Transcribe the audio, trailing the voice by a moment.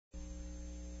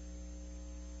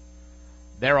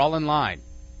They're all in line.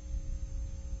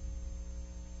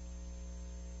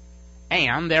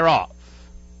 And they're off.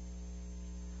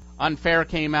 Unfair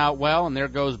came out well, and there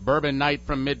goes Bourbon Knight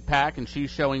from mid-pack, and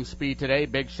she's showing speed today.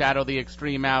 Big Shadow, the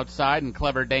extreme outside, and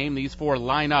Clever Dame. These four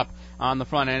line up on the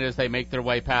front end as they make their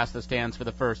way past the stands for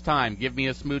the first time. Give Me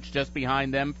a Smooch just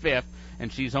behind them, fifth,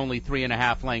 and she's only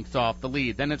 3.5 lengths off the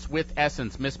lead. Then it's With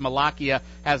Essence. Miss Malakia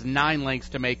has 9 lengths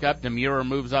to make up. Demure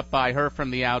moves up by her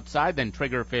from the outside, then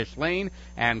Triggerfish Lane,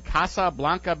 and Casa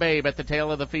Blanca Babe at the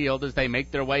tail of the field as they make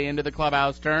their way into the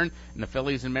clubhouse turn, and the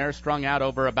fillies and mares strung out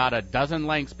over about a dozen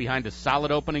lengths behind a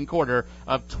solid opening quarter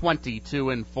of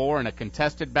 22-4, and a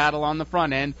contested battle on the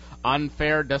front end.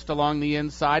 Unfair just along the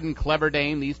inside, and Clever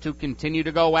Dame. These two continue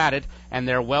to go at it, and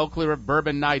they're well clear of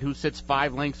Bourbon Knight, who sits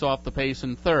 5 lengths off the pace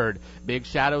in third. Big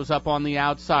Shadows up on the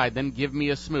outside, then Give Me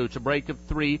a Smooch. A break of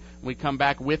 3. We come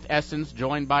back With Essence,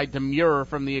 joined by Demure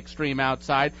from the extreme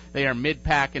outside. They are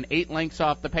mid-pack and 8 lengths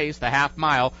off the pace. The half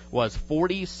mile was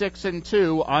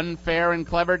 46-2. Unfair and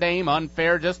Clever Dame.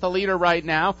 Unfair just the leader right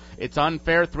now. It's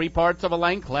Unfair 3 parts of a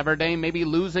length. Clever Dame maybe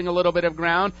losing a little bit of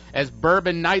ground as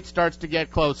Bourbon Knight starts to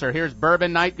get closer. Here's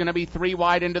Bourbon Knight going to be 3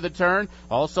 wide into the turn.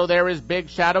 Also there is Big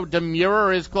Shadow.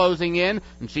 Demure is closing in,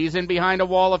 and she's in behind a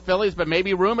wall of fillies, but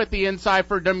maybe room at the inside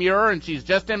for Demure, and she's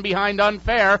just in behind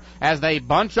Unfair as they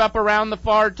bunch up around the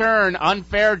far turn.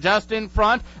 Unfair just in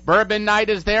front. Bourbon Knight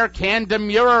is there. Can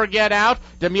Demure get out?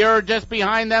 Demure just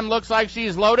behind them, looks like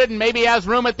she's loaded and maybe has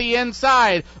room at the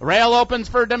inside. Rail opens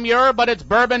for Demure, but it's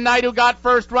Bourbon Knight who got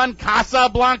first run.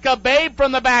 Casablanca Babe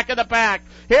from the back of the pack.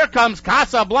 Here comes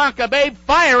Casablanca Babe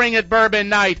firing at Bourbon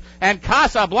Knight, and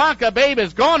Casablanca Babe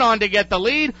is going on to get the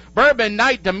lead. Bourbon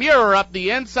Knight, Demure up the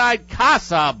inside.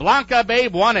 Casablanca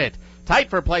Babe won it. Tight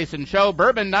for place and show,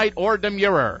 Bourbon Knight or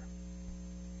Demure.